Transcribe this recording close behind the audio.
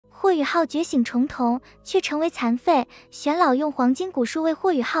霍雨浩觉醒重瞳，却成为残废。玄老用黄金古树为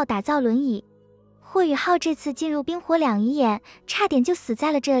霍雨浩打造轮椅。霍雨浩这次进入冰火两仪眼，差点就死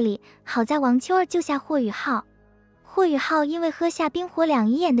在了这里，好在王秋儿救下霍雨浩。霍雨浩因为喝下冰火两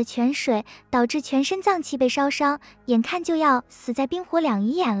仪眼的泉水，导致全身脏器被烧伤，眼看就要死在冰火两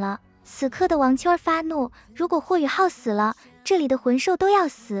仪眼了。此刻的王秋儿发怒，如果霍雨浩死了，这里的魂兽都要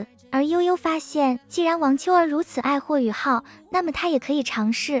死。而悠悠发现，既然王秋儿如此爱霍雨浩，那么他也可以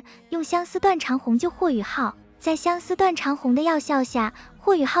尝试用相思断肠红救霍雨浩。在相思断肠红的药效下，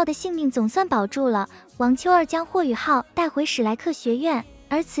霍雨浩的性命总算保住了。王秋儿将霍雨浩带回史莱克学院，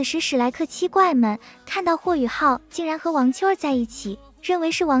而此时史莱克七怪们看到霍雨浩竟然和王秋儿在一起，认为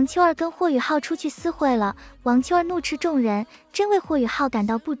是王秋儿跟霍雨浩出去私会了。王秋儿怒斥众人，真为霍雨浩感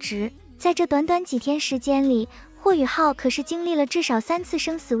到不值。在这短短几天时间里，霍雨浩可是经历了至少3次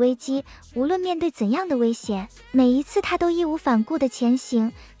生死危机，无论面对怎样的危险，每一次他都义无反顾的前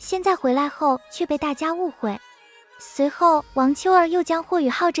行。现在回来后却被大家误会。随后王秋儿又将霍雨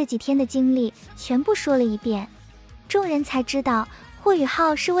浩这几天的经历全部说了一遍，众人才知道霍雨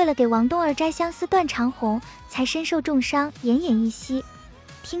浩是为了给王冬儿摘相思断肠红才身受重伤奄奄一息。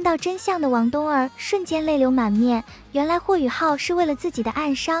听到真相的王冬儿瞬间泪流满面，原来霍雨浩是为了自己的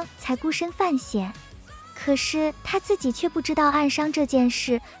暗伤才孤身犯险，可是他自己却不知道暗伤这件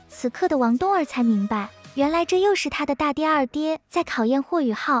事。此刻的王冬儿才明白，原来这又是他的大爹二爹在考验霍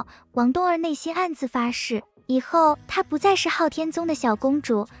雨浩。王冬儿内心暗自发誓，以后她不再是昊天宗的小公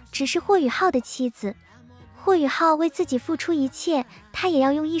主，只是霍雨浩的妻子。霍雨浩为自己付出一切，他也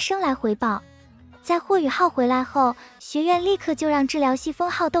要用一生来回报。在霍雨浩回来后，学院立刻就让治疗系封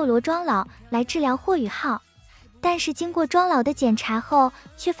号斗罗庄老来治疗霍雨浩。但是经过庄老的检查后，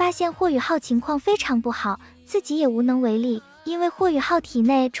却发现霍雨浩情况非常不好，自己也无能为力。因为霍雨浩体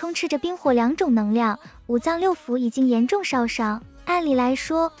内充斥着冰火2种能量，五脏六腑已经严重烧伤。按理来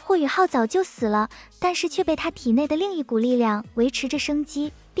说，霍雨浩早就死了，但是却被他体内的另一股力量维持着生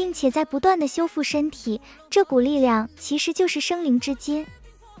机，并且在不断的修复身体。这股力量其实就是生灵之金，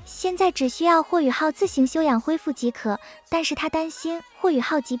现在只需要霍雨浩自行休养恢复即可。但是他担心霍雨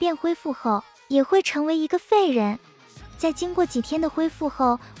浩即便恢复后，也会成为一个废人。在经过几天的恢复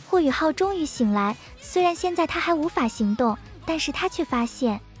后，霍雨浩终于醒来。虽然现在他还无法行动，但是他却发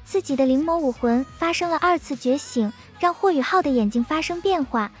现自己的灵魔武魂发生了2次觉醒，让霍雨浩的眼睛发生变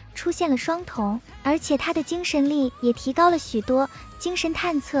化，出现了双瞳，而且他的精神力也提高了许多，精神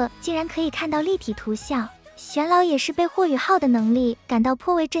探测竟然可以看到立体图像。玄老也是被霍雨浩的能力感到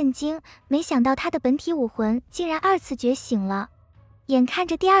颇为震惊，没想到他的本体武魂竟然2次觉醒了。眼看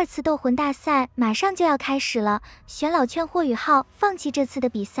着第2次斗魂大赛马上就要开始了，玄老劝霍雨浩放弃这次的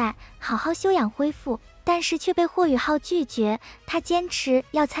比赛，好好休养恢复，但是却被霍雨浩拒绝。他坚持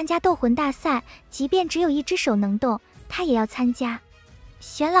要参加斗魂大赛，即便只有1只手能动，他也要参加。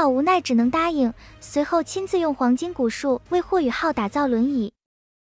玄老无奈只能答应，随后亲自用黄金古树为霍雨浩打造轮椅。